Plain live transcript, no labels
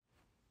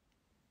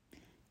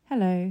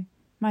Hello,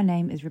 my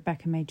name is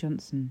Rebecca May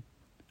Johnson.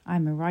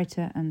 I'm a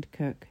writer and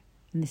cook,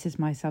 and this is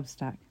my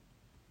Substack.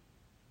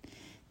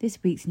 This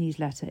week's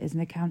newsletter is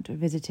an account of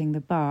visiting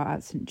the bar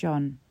at St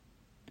John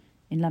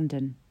in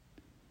London,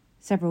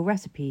 several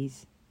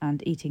recipes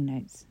and eating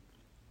notes.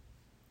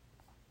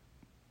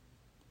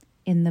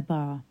 In the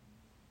bar.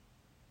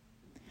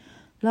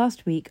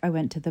 Last week I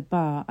went to the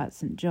bar at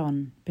St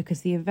John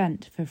because the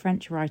event for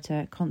French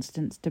writer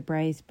Constance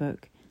Debray's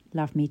book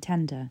Love Me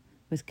Tender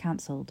was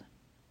cancelled.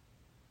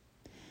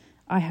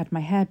 I had my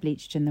hair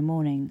bleached in the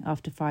morning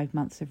after 5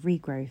 months of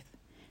regrowth,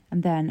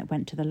 and then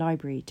went to the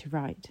library to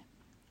write.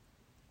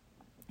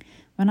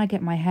 When I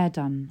get my hair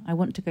done, I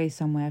want to go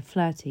somewhere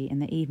flirty in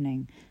the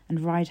evening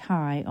and ride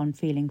high on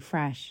feeling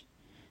fresh,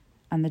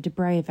 and the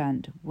Debray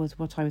event was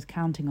what I was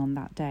counting on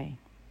that day.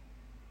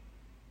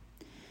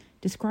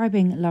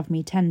 Describing Love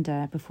Me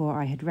Tender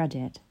before I had read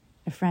it,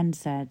 a friend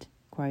said,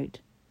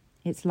 quote,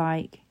 "It's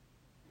like,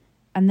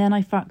 and then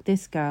I fucked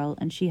this girl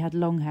and she had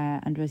long hair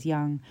and was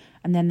young,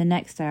 and then the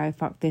next day I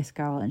fucked this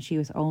girl and she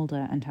was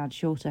older and had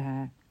shorter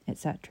hair,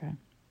 etc."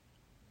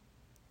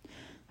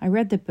 I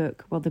read the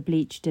book while the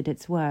bleach did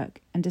its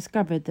work and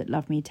discovered that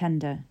Love Me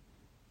Tender,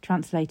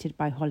 translated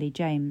by Holly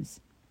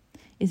James,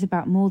 is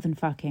about more than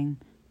fucking,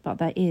 but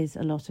there is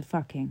a lot of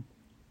fucking.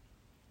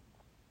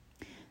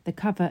 The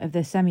cover of the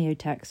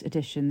Semiotext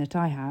edition that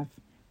I have,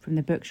 from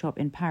the bookshop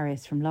in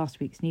Paris from last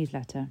week's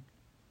newsletter,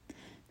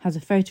 has a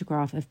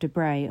photograph of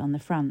Debray on the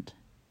front.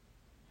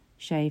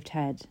 Shaved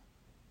head,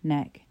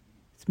 neck,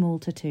 small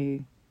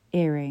tattoo,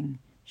 earring,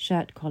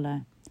 shirt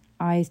collar,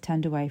 eyes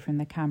turned away from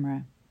the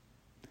camera.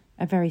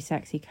 A very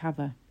sexy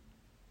cover.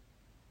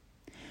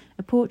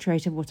 A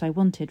portrait of what I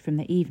wanted from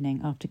the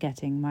evening after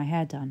getting my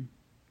hair done.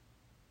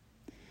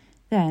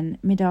 Then,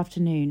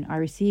 mid-afternoon, I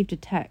received a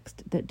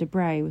text that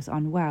Debray was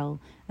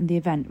unwell and the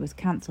event was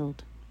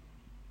cancelled.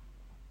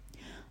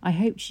 I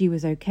hoped she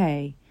was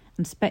okay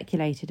and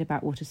speculated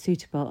about what a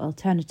suitable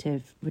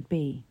alternative would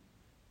be.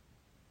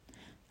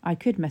 I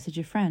could message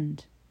a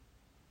friend,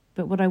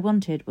 but what I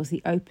wanted was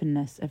the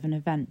openness of an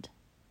event.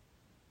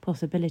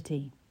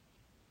 Possibility.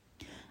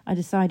 I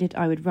decided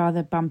I would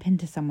rather bump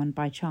into someone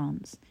by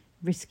chance,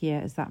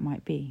 riskier as that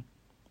might be.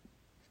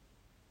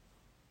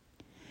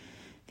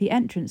 The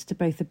entrance to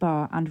both the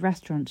bar and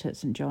restaurant at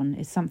St John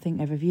is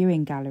something of a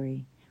viewing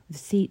gallery, with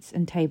seats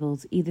and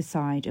tables either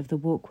side of the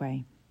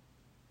walkway.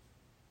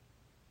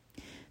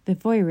 The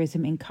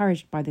voyeurism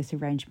encouraged by this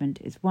arrangement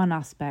is one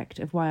aspect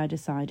of why I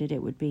decided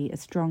it would be a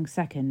strong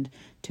second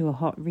to a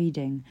hot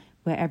reading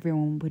where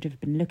everyone would have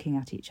been looking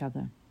at each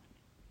other.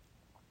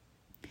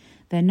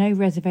 Their no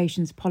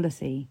reservations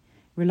policy,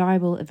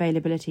 reliable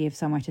availability of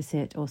somewhere to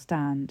sit or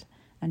stand,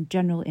 and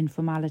general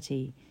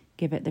informality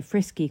give it the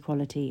frisky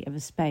quality of a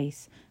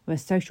space where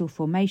social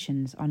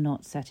formations are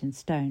not set in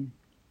stone.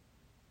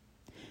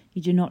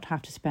 You do not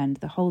have to spend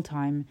the whole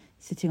time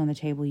sitting on the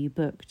table you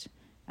booked,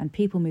 and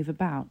people move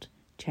about,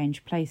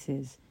 change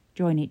places,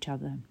 join each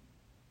other.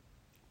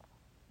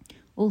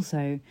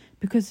 Also,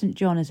 because St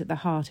John is at the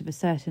heart of a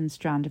certain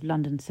strand of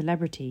London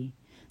celebrity,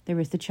 there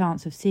is the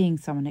chance of seeing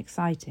someone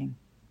exciting.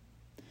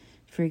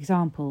 For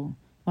example,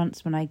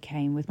 once when I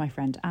came with my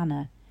friend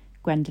Anna,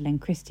 Gwendolyn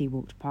Christie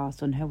walked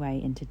past on her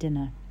way into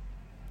dinner.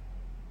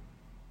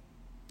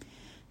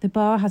 The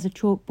bar has a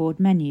chalkboard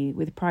menu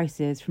with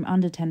prices from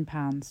under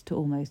 £10 to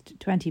almost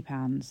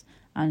 £20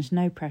 and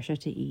no pressure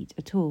to eat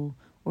at all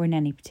or in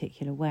any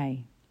particular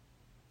way.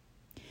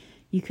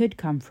 You could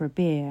come for a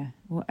beer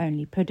or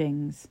only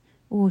puddings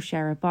or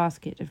share a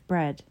basket of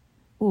bread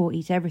or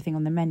eat everything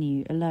on the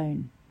menu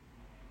alone.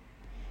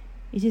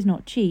 It is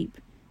not cheap,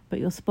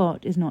 but your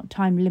spot is not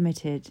time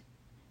limited.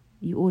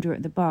 You order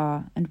at the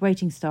bar and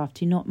waiting staff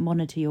do not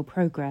monitor your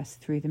progress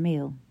through the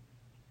meal.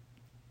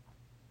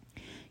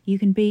 You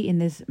can be in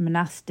this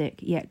monastic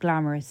yet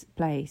glamorous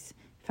place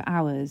for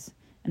hours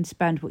and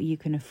spend what you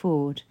can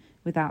afford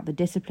without the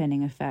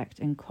disciplining effect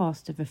and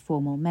cost of a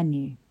formal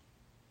menu.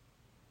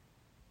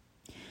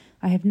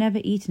 I have never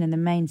eaten in the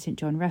main St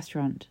John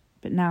restaurant,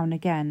 but now and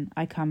again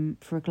I come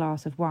for a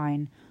glass of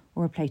wine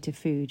or a plate of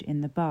food in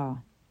the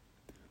bar,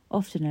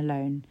 often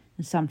alone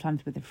and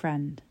sometimes with a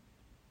friend.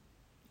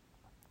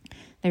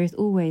 There is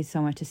always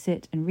somewhere to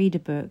sit and read a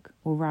book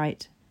or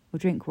write or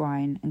drink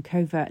wine and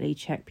covertly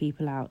check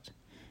people out,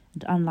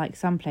 and unlike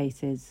some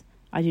places,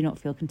 I do not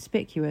feel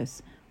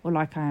conspicuous or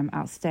like I am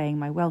outstaying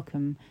my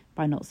welcome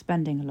by not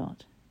spending a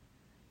lot.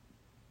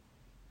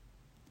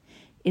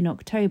 In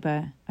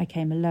October, I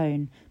came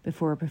alone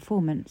before a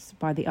performance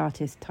by the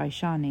artist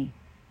Taishani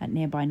at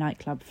nearby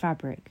nightclub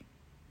Fabric,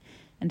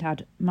 and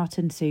had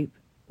mutton soup,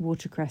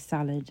 watercress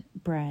salad,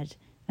 bread,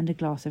 and a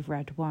glass of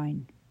red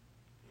wine.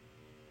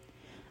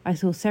 I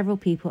saw several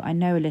people I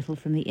know a little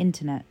from the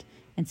internet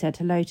and said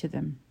hello to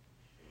them.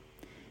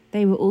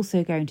 They were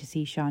also going to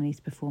see Shani's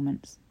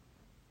performance.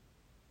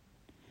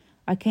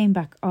 I came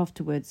back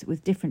afterwards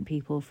with different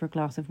people for a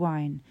glass of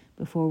wine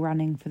before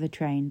running for the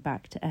train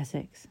back to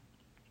Essex.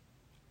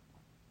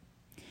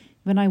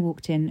 When I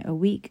walked in a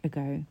week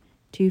ago,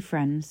 2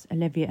 friends,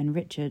 Olivia and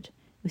Richard,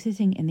 were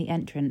sitting in the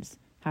entrance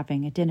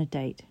having a dinner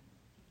date.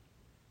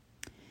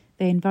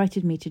 They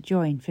invited me to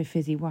join for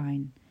fizzy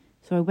wine,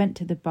 so I went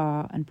to the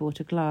bar and bought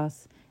a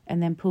glass and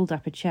then pulled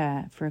up a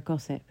chair for a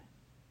gossip.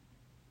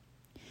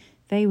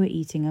 They were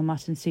eating a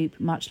mutton soup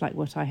much like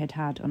what I had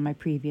had on my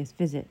previous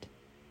visit.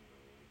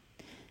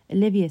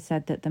 Olivia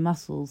said that the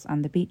mussels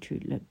and the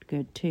beetroot looked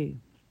good too.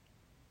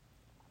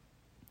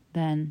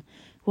 Then,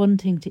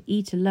 wanting to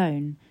eat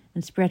alone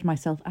and spread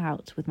myself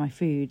out with my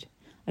food,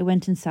 I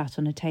went and sat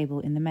on a table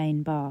in the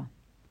main bar.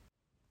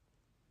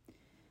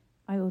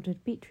 I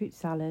ordered beetroot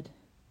salad,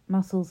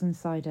 mussels and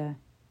cider,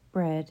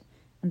 bread,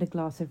 and a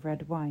glass of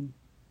red wine.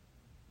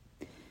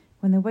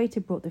 When the waiter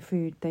brought the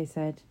food, they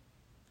said,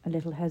 a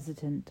little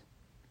hesitant,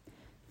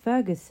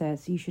 "Fergus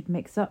says you should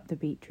mix up the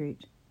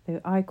beetroot, though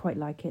I quite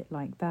like it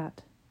like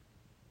that."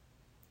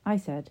 I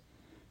said,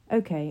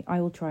 "OK,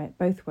 I will try it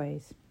both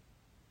ways."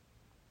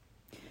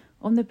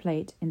 On the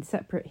plate, in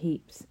separate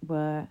heaps,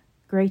 were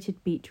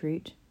grated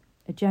beetroot,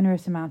 a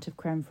generous amount of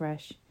creme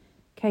fraiche,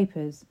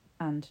 capers,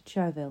 and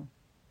chervil.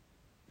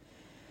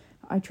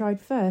 I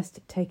tried first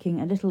taking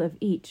a little of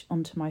each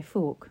onto my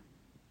fork,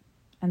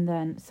 and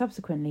then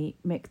subsequently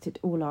mixed it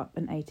all up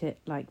and ate it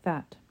like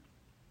that.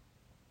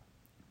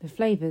 The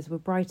flavours were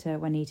brighter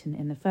when eaten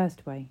in the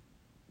first way.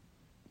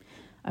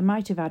 I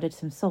might have added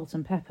some salt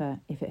and pepper,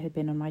 if it had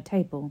been on my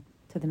table,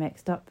 to the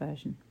mixed-up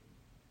version.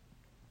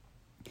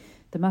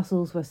 The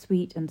mussels were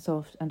sweet and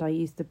soft, and I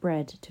used the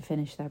bread to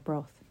finish their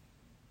broth.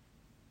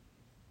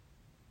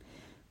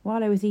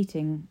 While I was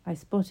eating, I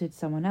spotted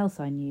someone else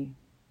I knew,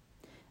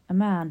 a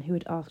man who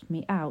had asked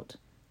me out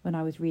when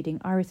I was reading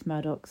Iris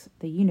Murdoch's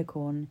The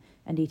Unicorn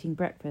and eating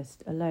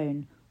breakfast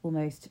alone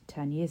almost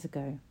 10 years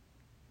ago,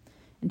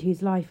 and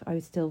whose life I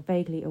was still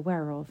vaguely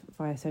aware of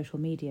via social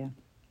media.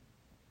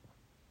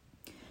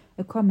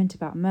 A comment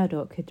about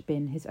Murdoch had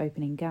been his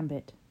opening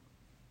gambit.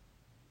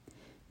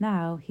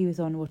 Now he was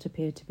on what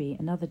appeared to be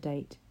another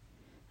date,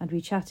 and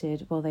we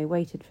chatted while they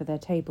waited for their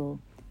table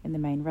in the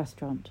main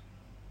restaurant.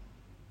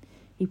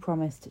 He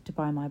promised to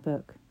buy my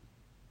book.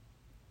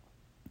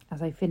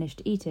 As I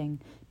finished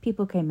eating,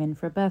 people came in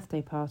for a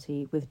birthday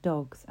party with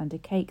dogs and a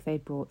cake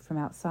they'd brought from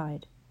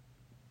outside.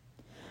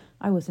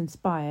 I was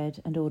inspired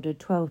and ordered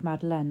 12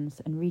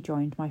 madeleines and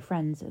rejoined my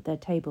friends at their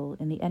table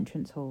in the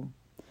entrance hall,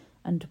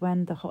 and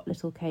when the hot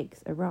little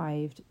cakes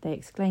arrived, they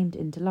exclaimed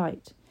in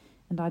delight,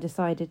 and I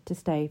decided to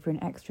stay for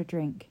an extra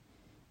drink,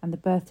 and the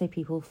birthday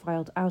people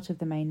filed out of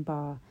the main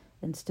bar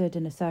and stood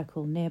in a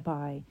circle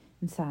nearby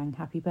and sang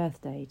happy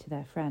birthday to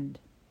their friend.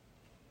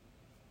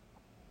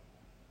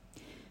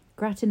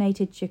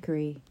 Gratinated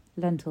chicory,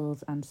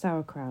 lentils and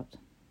sauerkraut.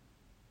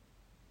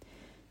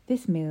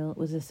 This meal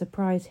was a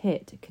surprise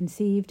hit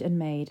conceived and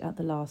made at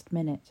the last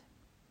minute.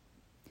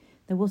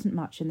 There wasn't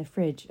much in the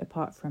fridge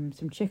apart from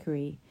some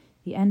chicory,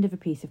 the end of a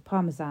piece of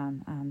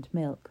parmesan and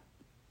milk.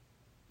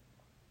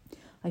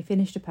 I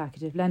finished a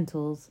packet of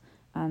lentils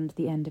and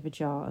the end of a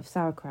jar of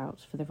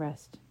sauerkraut for the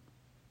rest.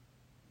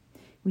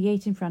 We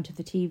ate in front of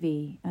the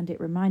TV, and it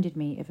reminded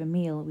me of a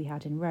meal we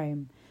had in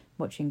Rome,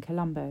 watching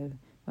Columbo,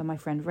 where my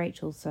friend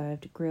Rachel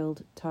served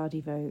grilled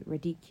tardivo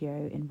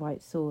radicchio in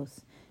white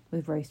sauce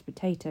with roast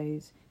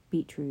potatoes,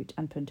 beetroot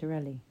and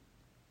puntarelli.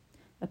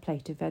 A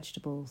plate of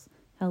vegetables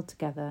held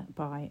together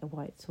by a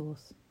white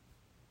sauce.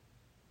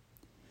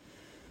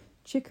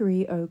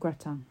 Chicory au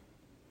gratin.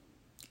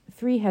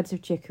 3 heads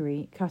of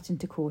chicory cut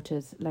into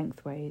quarters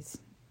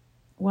lengthways,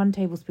 1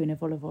 tablespoon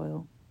of olive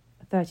oil,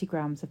 30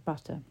 grams of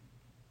butter,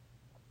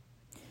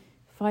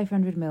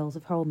 500 ml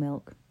of whole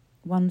milk,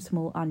 1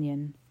 small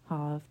onion,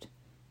 halved,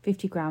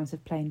 50 grams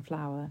of plain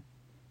flour,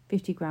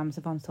 50 grams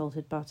of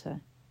unsalted butter,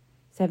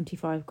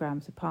 75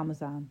 grams of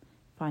parmesan,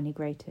 finely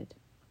grated.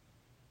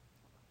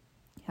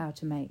 How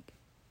to make.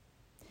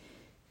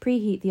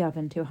 Preheat the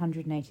oven to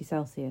 180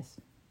 Celsius.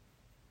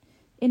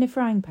 In a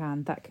frying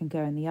pan that can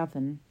go in the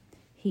oven,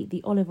 heat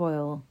the olive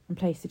oil and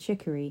place the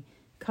chicory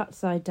cut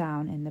side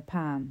down in the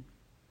pan.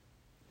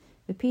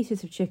 The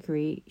pieces of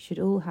chicory should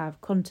all have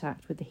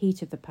contact with the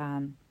heat of the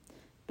pan,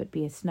 but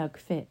be a snug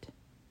fit.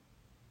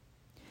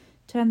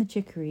 Turn the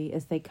chicory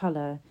as they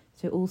colour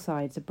so all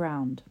sides are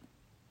browned.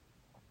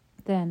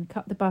 Then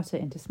cut the butter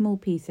into small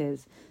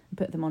pieces and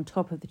put them on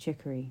top of the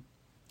chicory.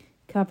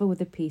 Cover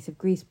with a piece of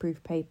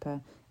greaseproof paper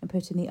and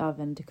put in the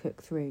oven to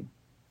cook through.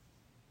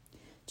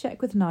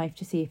 Check with knife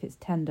to see if it's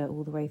tender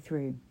all the way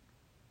through.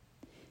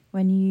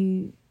 When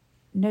you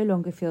no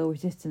longer feel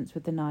resistance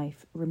with the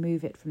knife,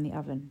 remove it from the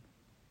oven.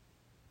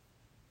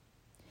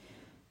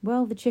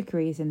 While the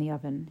chicory is in the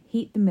oven,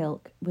 heat the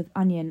milk with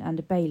onion and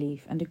a bay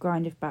leaf and a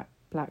grind of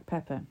black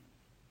pepper.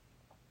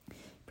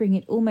 Bring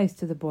it almost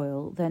to the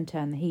boil, then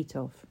turn the heat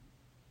off.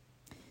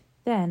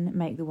 Then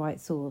make the white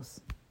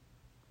sauce.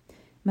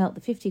 Melt the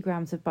 50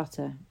 grams of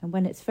butter, and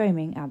when it's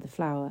foaming, add the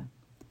flour.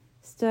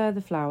 Stir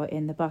the flour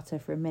in the butter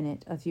for a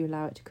minute as you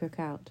allow it to cook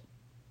out.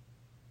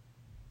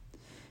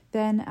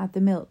 Then add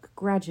the milk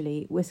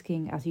gradually,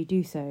 whisking as you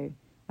do so,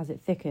 as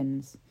it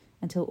thickens,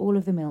 until all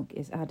of the milk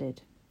is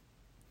added.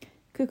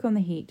 Cook on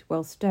the heat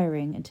while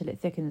stirring until it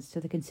thickens to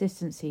the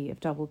consistency of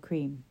double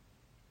cream.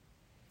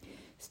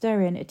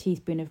 Stir in a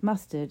teaspoon of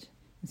mustard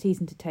and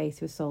season to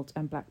taste with salt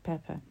and black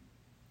pepper.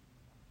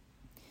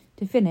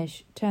 To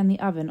finish, turn the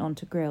oven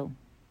onto grill.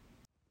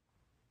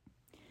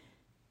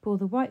 Pour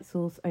the white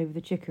sauce over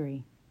the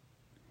chicory.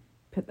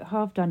 Put the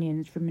halved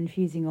onions from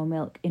infusing your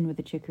milk in with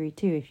the chicory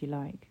too if you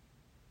like.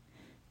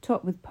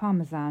 Top with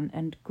parmesan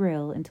and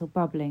grill until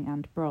bubbling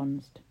and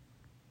bronzed.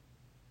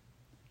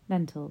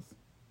 Lentils.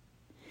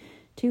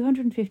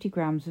 250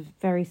 grams of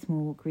very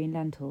small green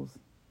lentils.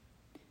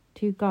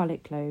 2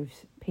 garlic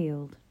cloves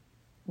peeled.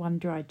 1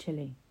 dried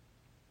chilli.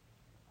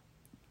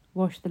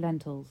 Wash the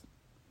lentils.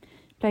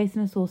 Place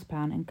in a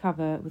saucepan and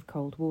cover with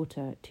cold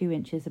water 2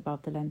 inches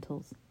above the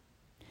lentils.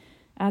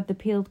 Add the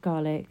peeled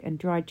garlic and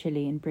dried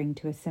chilli and bring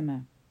to a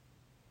simmer.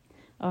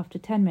 After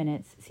 10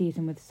 minutes,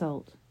 season with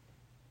salt.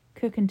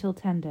 Cook until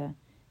tender,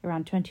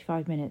 around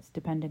 25 minutes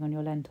depending on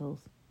your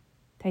lentils.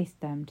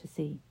 Taste them to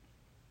see.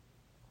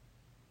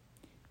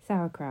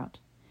 Sauerkraut.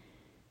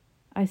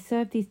 I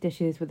serve these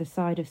dishes with a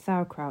side of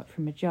sauerkraut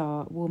from a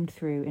jar warmed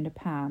through in a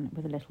pan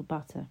with a little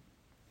butter.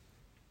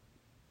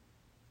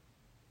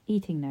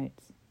 Eating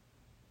notes.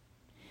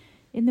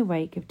 In the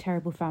wake of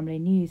terrible family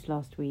news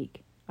last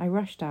week, I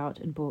rushed out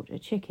and bought a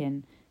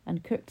chicken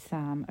and cooked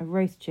Sam a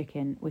roast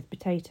chicken with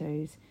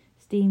potatoes,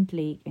 steamed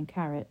leek and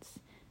carrots,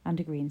 and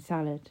a green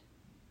salad.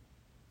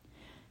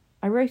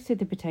 I roasted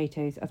the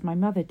potatoes as my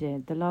mother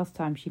did the last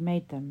time she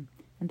made them,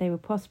 and they were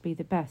possibly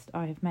the best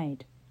I have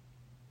made.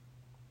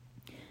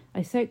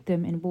 I soaked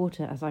them in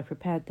water as I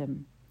prepared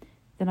them.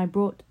 Then I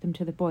brought them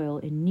to the boil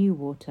in new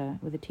water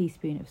with a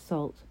teaspoon of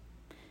salt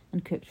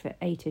and cooked for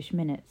 8-ish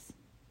minutes.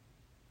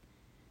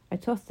 I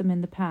tossed them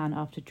in the pan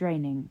after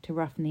draining to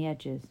roughen the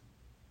edges.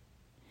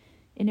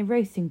 In a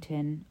roasting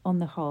tin, on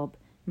the hob,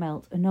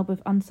 melt a knob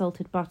of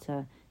unsalted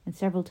butter and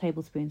several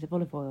tablespoons of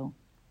olive oil.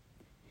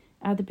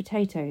 Add the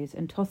potatoes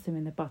and toss them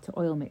in the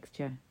butter-oil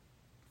mixture.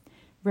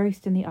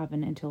 Roast in the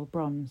oven until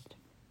bronzed.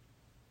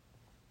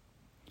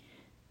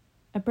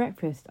 A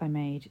breakfast I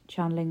made,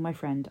 channeling my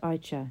friend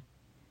Aicha,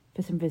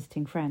 for some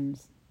visiting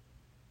friends.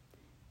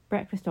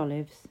 Breakfast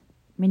olives,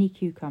 mini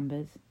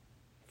cucumbers,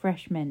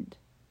 fresh mint,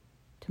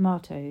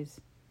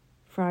 tomatoes,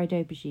 fried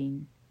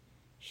aubergine,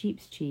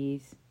 sheep's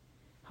cheese,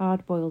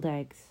 hard-boiled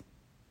eggs,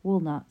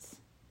 walnuts,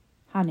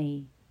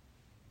 honey,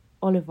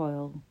 olive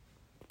oil,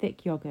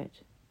 thick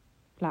yogurt,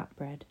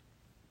 flatbread.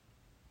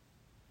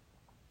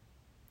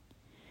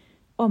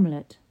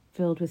 Omelette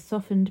filled with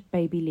softened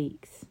baby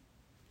leeks,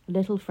 a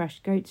little fresh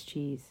goat's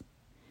cheese,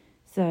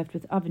 served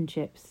with oven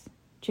chips,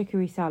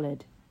 chicory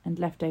salad, and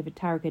leftover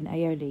tarragon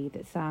aioli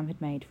that Sam had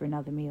made for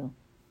another meal.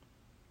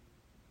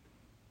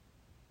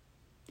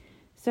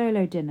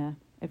 Solo dinner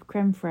of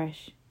creme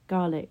fraiche,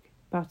 garlic,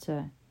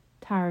 butter,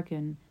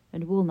 tarragon,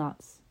 and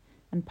walnuts,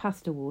 and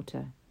pasta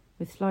water,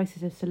 with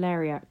slices of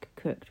celeriac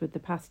cooked with the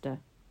pasta,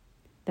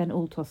 then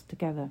all tossed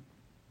together.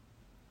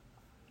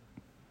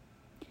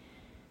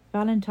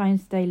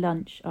 Valentine's Day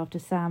lunch after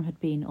Sam had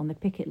been on the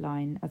picket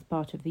line as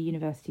part of the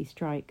university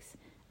strikes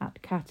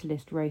at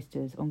Catalyst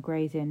Roasters on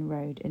Gray's Inn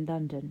Road in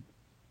London.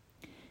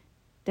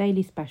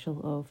 Daily special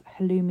of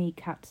halloumi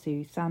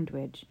katsu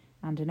sandwich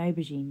and an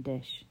aubergine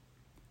dish.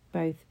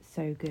 Both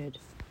so good.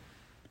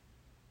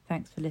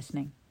 Thanks for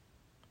listening.